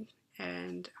movie,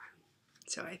 and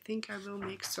so I think I will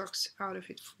make socks out of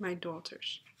it for my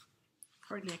daughters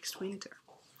for next winter.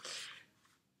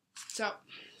 So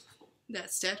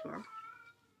that's that one.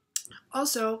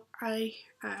 Also,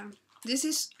 this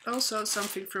is also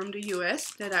something from the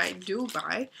US that I do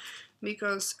buy,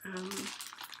 because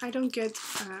I don't get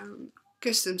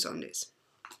customs on this,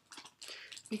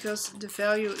 because the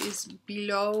value is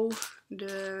below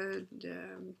the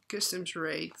customs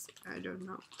rate. I don't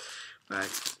know,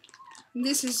 but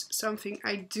this is something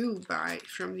I do buy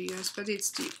from the US, but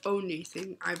it's the only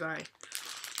thing I buy.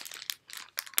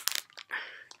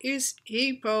 Is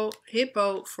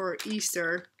hippo for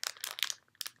Easter.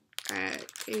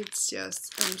 It's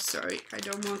just, I'm sorry, I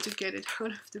don't want to get it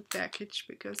out of the package,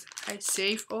 because I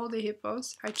save all the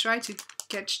hippos. I try to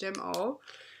catch them all,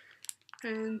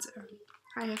 and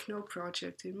I have no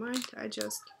project in mind. I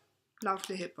just love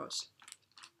the hippos.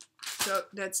 So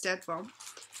that's that one.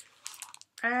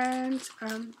 And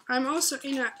I'm also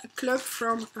in a club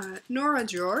from Nora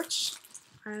George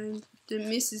and the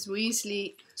Mrs.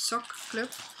 Weasley Sock Club.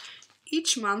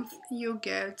 Each month you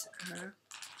get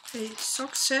a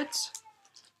sock set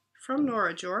from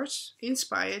Nora George,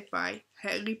 inspired by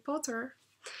Harry Potter.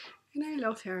 And I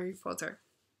love Harry Potter.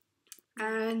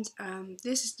 And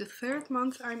this is the 3rd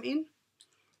month I'm in.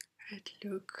 And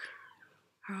look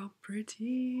how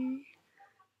pretty.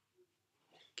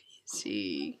 Can you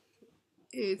see?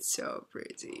 It's so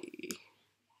pretty.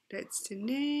 That's the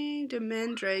name. The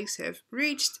mandrakes have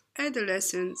reached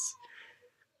adolescence.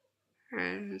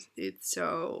 And it's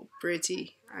so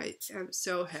pretty. I am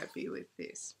so happy with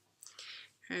this.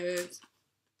 And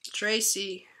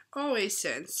Tracy always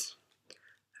sends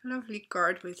a lovely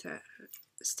card with a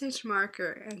stitch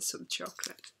marker and some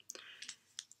chocolate.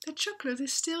 The chocolate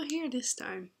is still here this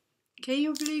time. Can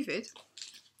you believe it?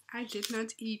 I did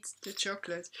not eat the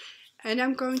chocolate. And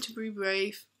I'm going to be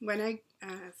brave when I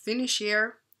finish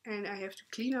here and I have to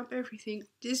clean up everything.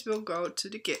 This will go to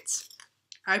the kids.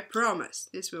 I promise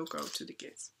this will go to the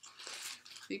kids.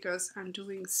 Because I'm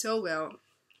doing so well.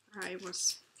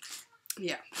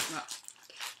 Yeah, well,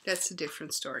 that's a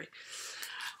different story.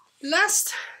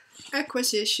 Last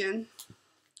acquisition.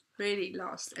 Really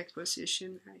last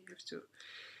acquisition. I have to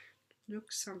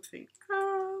look something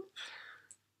up.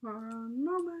 One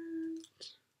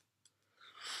moment.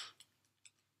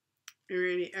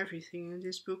 Really, everything in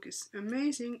this book is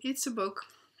amazing. It's a book.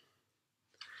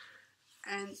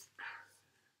 And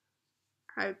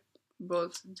I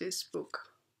bought this book.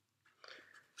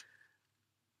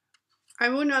 I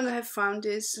would not have found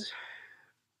this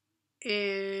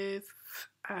if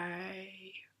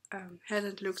I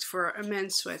hadn't looked for a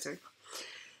men's sweater.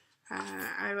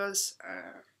 I was,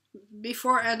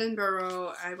 before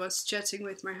Edinburgh, I was chatting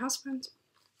with my husband,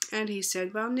 and he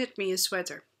said, well, knit me a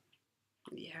sweater.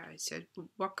 Yeah, I said,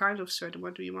 what kind of sweater?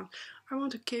 What do you want? I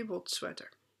want a cabled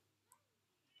sweater.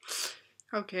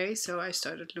 Okay, so I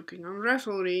started looking on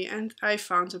Ravelry and I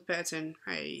found a pattern.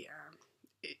 I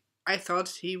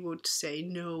thought he would say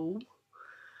no.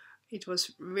 It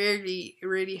was really,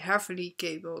 really heavily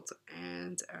cabled,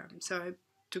 and so I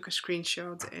took a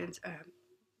screenshot and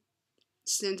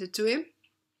sent it to him.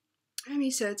 And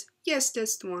he said, yes,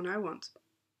 that's the one I want.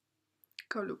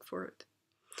 Go look for it.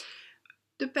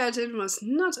 The pattern was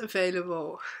not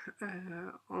available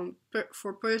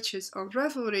for purchase on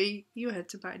Ravelry. You had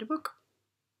to buy the book.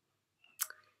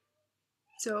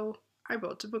 So I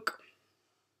bought the book,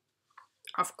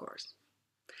 of course.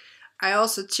 I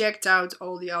also checked out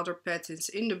all the other patterns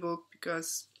in the book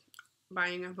because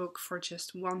buying a book for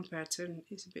just one pattern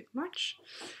is a bit much.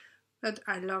 But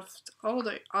I loved all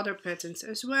the other patterns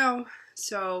as well,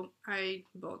 so I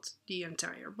bought the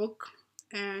entire book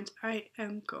and I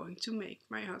am going to make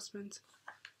my husband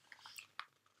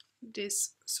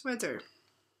this sweater.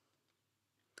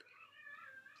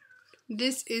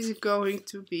 This is going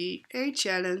to be a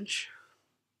challenge,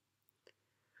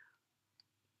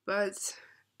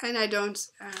 and I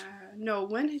don't know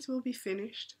when it will be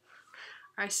finished.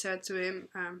 I said to him,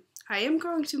 I am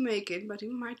going to make it, but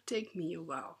it might take me a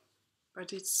while.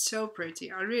 But it's so pretty.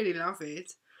 I really love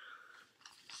it.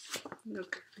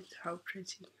 Look at how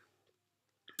pretty.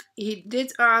 He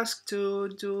did ask to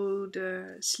do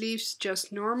the sleeves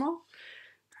just normal.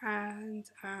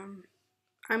 And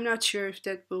I'm not sure if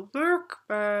that will work,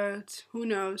 but who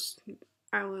knows.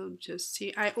 I will just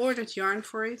see. I ordered yarn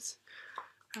for it.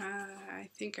 I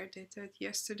think I did that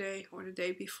yesterday or the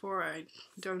day before. I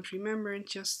don't remember.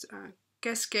 Just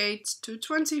Cascade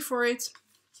 220 for it.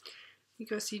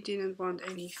 Because he didn't want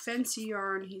any fancy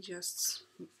yarn, he just,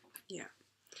 yeah,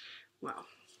 well,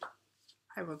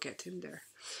 I will get him there.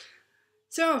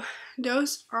 So,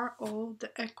 those are all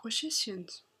the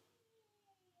acquisitions.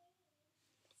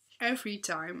 Every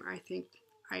time I think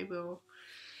I will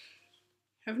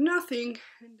have nothing,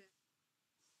 and then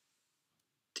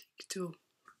take two.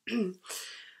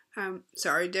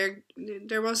 Sorry,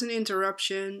 there was an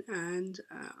interruption, and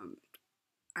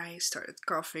I started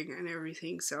coughing and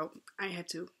everything, so I had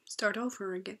to start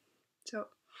over again. So,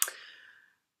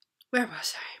 where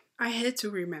was I? I had to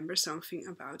remember something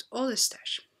about all the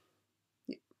stash.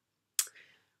 Yeah.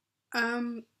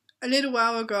 A little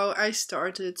while ago, I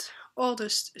started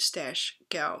Oldest Stash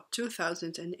Gal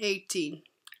 2018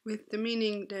 with the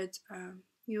meaning that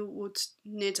you would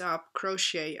knit up,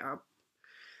 crochet up,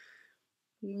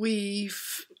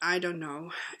 weave, I don't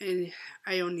know, and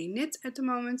I only knit at the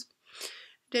moment,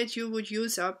 that you would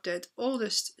use up that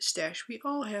oldest stash. We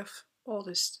all have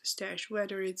oldest stash,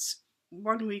 whether it's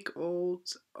 1 week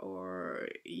old or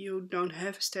you don't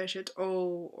have a stash at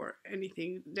all or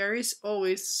anything. There is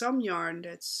always some yarn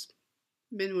that's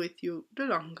been with you the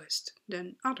longest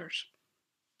than others.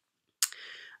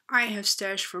 I have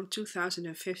stash from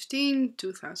 2015,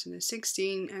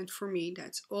 2016, and for me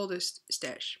that's oldest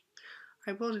stash.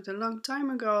 I bought it a long time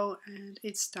ago and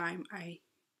it's time I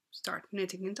start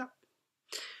knitting it up.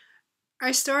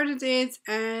 I started it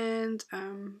and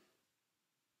I'm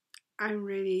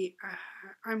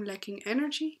lacking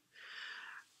energy,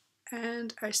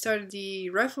 and I started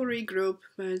the Ravelry group,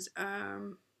 but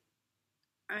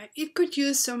it could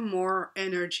use some more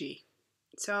energy.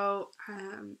 So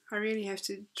I really have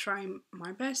to try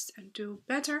my best and do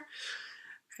better,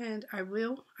 and I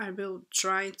will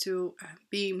try to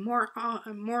be more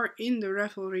in the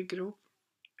Ravelry group,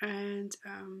 and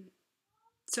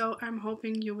so I'm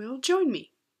hoping you will join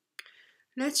me.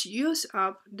 Let's use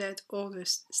up that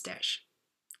oldest stash.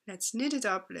 Let's knit it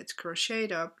up, let's crochet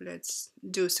it up, let's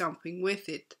do something with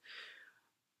it.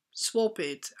 Swap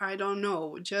it, I don't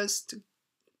know, just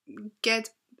get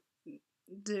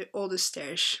the oldest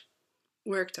stash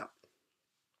worked up.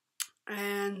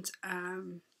 And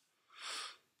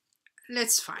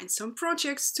let's find some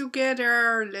projects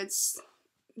together, let's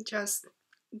just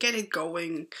get it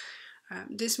going.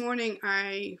 This morning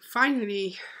I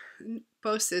finally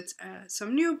posted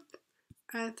some new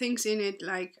things in it,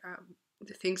 like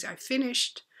the things I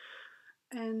finished,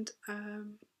 and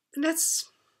let's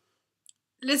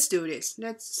do this.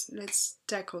 Let's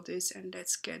tackle this, and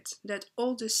let's get that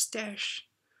oldest stash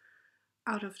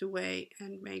out of the way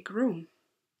and make room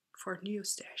for new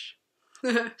stash.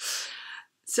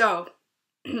 So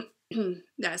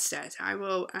that's that. I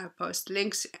will post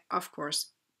links, of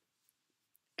course,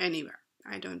 anywhere.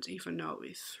 I don't even know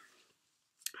if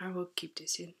I will keep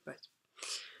this in, but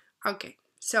okay.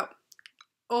 So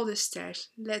all the stash,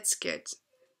 let's get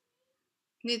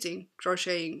knitting,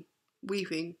 crocheting,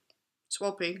 weaving,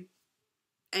 swapping,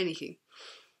 anything.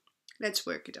 Let's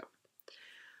work it up.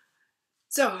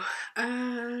 So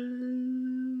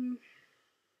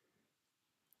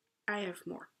I have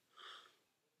more.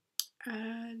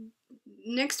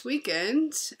 Next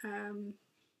weekend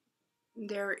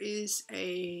there is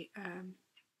a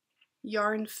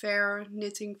yarn fair,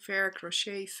 knitting fair,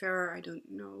 crochet fair, I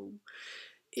don't know,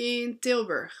 in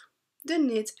Tilburg. The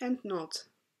Knit and Knot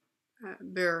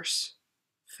beurs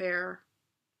fair.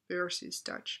 Beurs is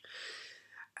Dutch.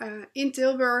 In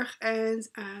Tilburg, and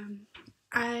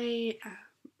I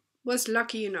was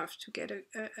lucky enough to get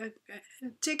a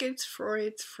ticket for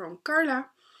it from Carla.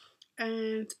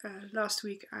 And last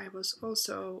week I was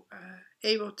also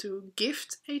able to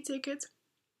gift a ticket.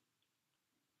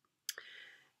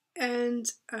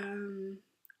 And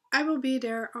I will be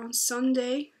there on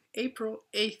Sunday, April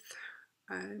 8th.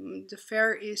 The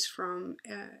fair is from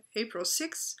April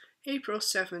 6th, April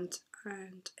 7th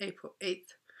and April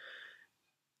 8th.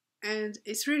 And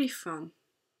it's really fun.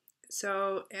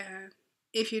 So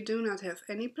if you do not have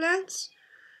any plans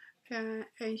and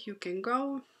you can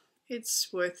go,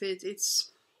 it's worth it.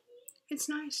 It's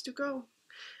nice to go.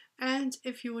 And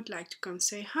if you would like to come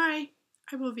say hi,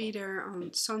 I will be there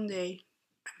on Sunday,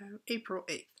 April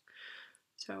 8th.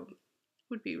 So it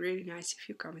would be really nice if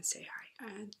you come and say hi.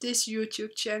 And this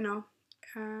YouTube channel,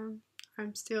 I'm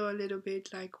still a little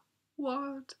bit like,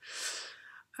 what?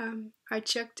 I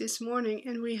checked this morning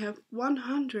and we have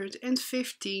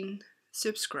 115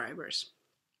 subscribers.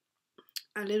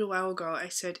 A little while ago I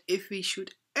said if we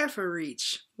should ever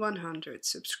reach 100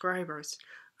 subscribers,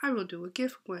 I will do a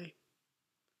giveaway.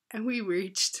 And we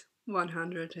reached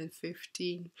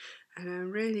 115, and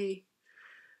I'm really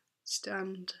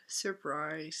stunned,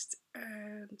 surprised,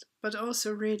 but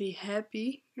also really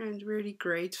happy and really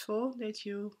grateful that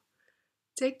you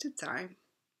take the time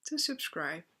to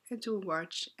subscribe and to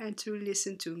watch and to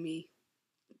listen to me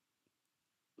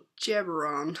jabber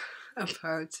on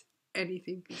about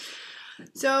anything.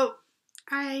 So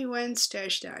I went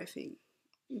stash diving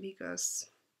because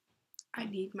I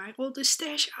need my oldest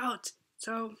stash out.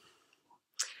 So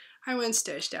I went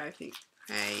stash diving.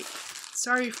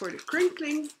 Sorry for the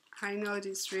crinkling. I know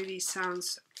this really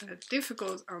sounds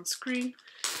difficult on screen,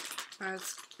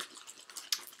 but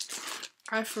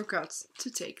I forgot to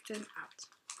take them out.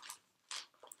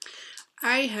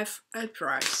 I have a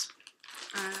prize.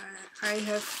 I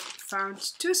have found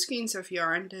 2 skeins of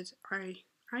yarn that I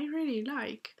really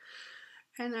like,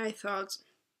 and I thought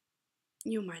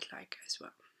you might like as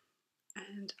well.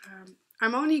 And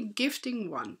I'm only gifting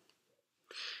one,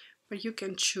 but you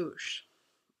can choose.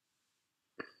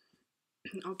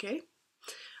 Okay.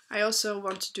 I also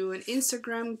want to do an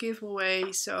Instagram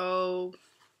giveaway, so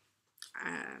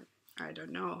I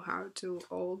don't know how to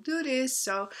all do this,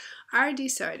 so I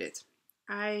decided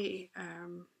I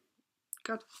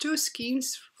got 2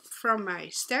 skeins from my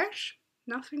stash.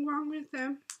 Nothing wrong with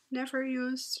them, never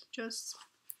used, just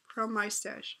from my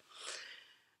stash.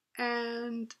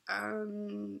 And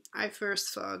I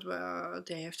first thought, well,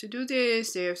 they have to do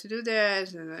this, they have to do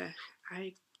that, and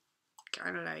I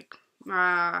kind of like,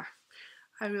 I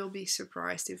will be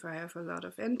surprised if I have a lot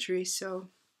of entries, so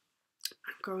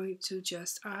I'm going to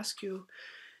just ask you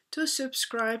to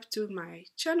subscribe to my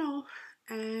channel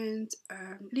and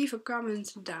leave a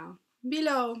comment down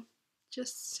below,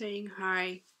 just saying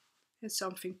hi and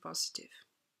something positive,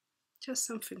 just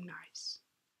something nice.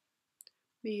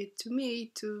 Be it to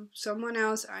me, to someone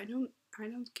else, I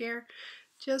don't care.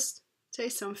 Just say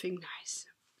something nice.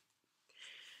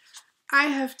 I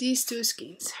have these 2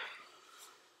 skeins.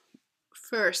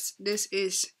 First, this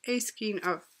is a skein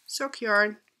of sock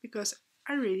yarn because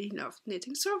I really love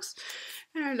knitting socks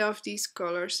and I love these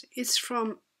colors. It's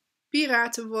from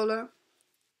Piratenwolle.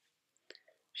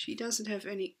 She doesn't have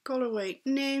any colorway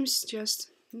names,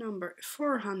 just number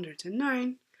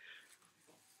 409.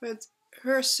 But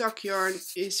her sock yarn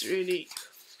is really,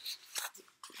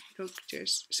 look,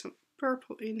 there's some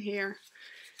purple in here.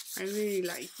 I really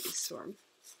like this one.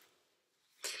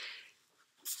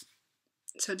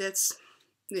 So that's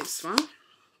this one.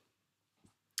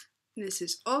 This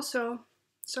is also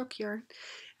sock yarn.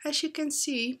 As you can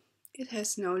see, it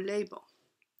has no label.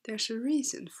 There's a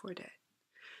reason for that.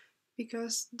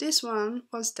 Because this one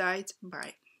was dyed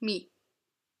by me.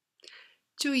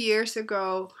 2 years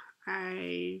ago,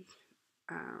 I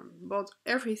bought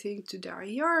everything to dye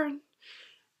yarn.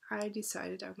 I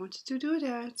decided I wanted to do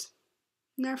that.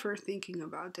 Never thinking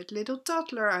about that little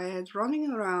toddler I had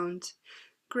running around,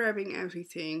 grabbing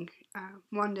everything.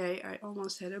 One day I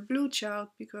almost had a blue child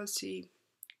because she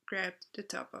grabbed the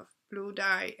top of blue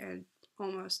dye and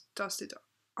almost tossed it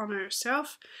on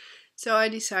herself. So I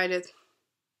decided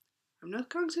I'm not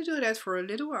going to do that for a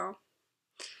little while.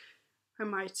 I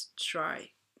might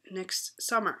try next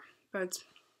summer, but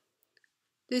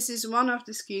this is one of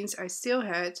the skeins I still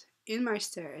had in my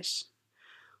stash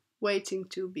waiting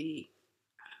to be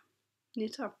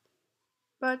knit up.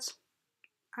 But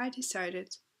I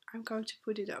decided I'm going to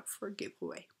put it up for a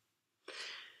giveaway.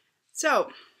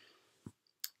 So,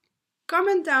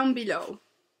 comment down below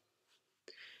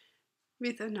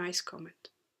with a nice comment.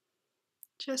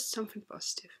 Just something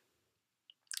positive.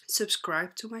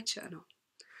 Subscribe to my channel.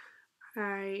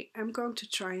 I am going to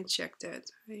try and check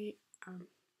that.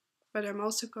 But I'm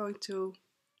also going to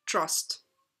trust.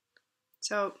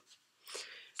 So,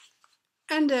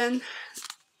 and then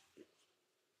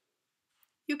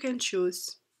you can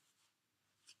choose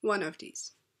one of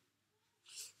these.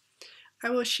 I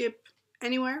will ship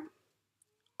anywhere,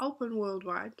 open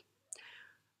worldwide.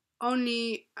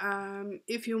 Only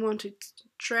if you want it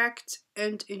tracked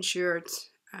and insured.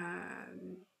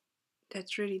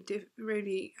 That's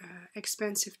really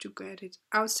expensive to get it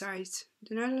outside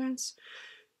the Netherlands.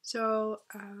 So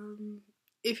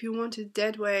if you want it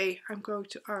that way, I'm going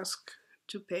to ask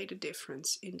to pay the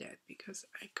difference in that, because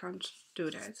I can't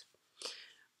do that.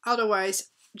 Otherwise,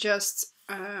 just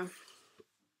I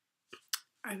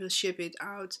will ship it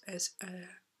out as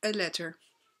a letter.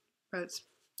 But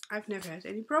I've never had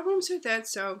any problems with that,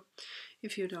 so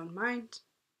if you don't mind,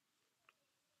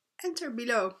 enter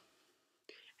below.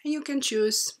 And you can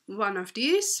choose one of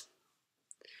these.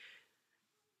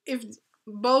 If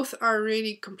both are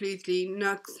really completely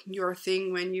not your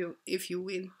thing if you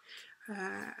win,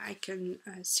 I can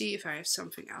see if I have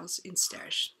something else in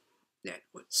stash that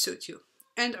would suit you.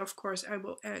 And of course I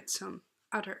will add some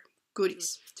other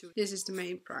goodies. This is the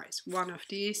main prize, one of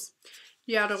these.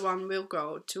 The other one will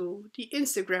go to the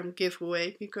Instagram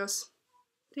giveaway, because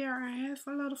there I have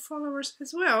a lot of followers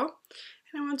as well.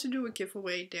 And I want to do a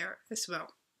giveaway there as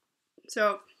well.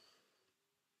 So,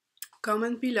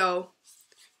 comment below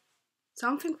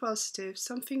something positive,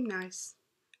 something nice,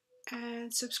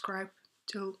 and subscribe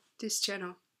to this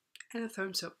channel. And a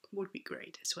thumbs up would be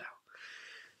great as well.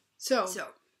 So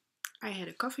I had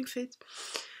a coughing fit.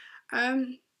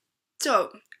 I'm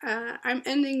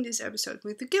ending this episode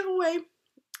with the giveaway,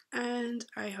 and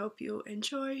I hope you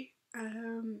enjoy.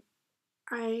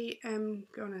 I am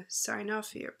gonna sign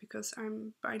off here because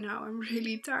by now I'm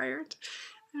really tired.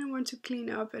 And I want to clean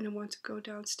up, and I want to go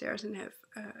downstairs and have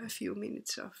a few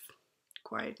minutes of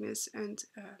quietness and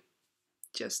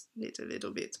just knit a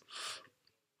little bit.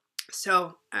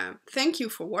 So thank you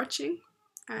for watching,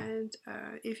 and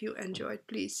if you enjoyed,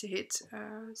 please hit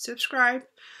subscribe,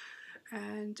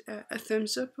 and a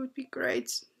thumbs up would be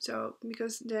great. So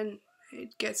because then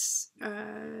it gets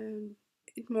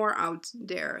it more out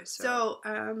there. So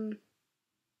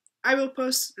I will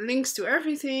post links to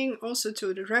everything, also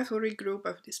to the Ravelry group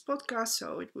of this podcast,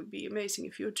 so it would be amazing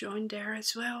if you joined there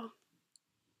as well.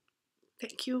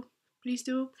 Thank you, please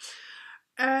do.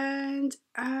 And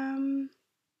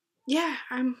yeah,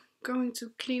 I'm going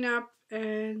to clean up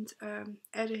and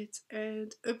edit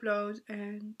and upload,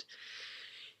 and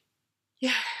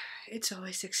yeah, it's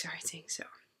always exciting. So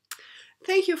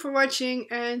thank you for watching,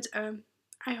 and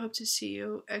I hope to see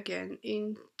you again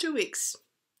in 2 weeks.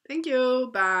 Thank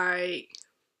you, bye!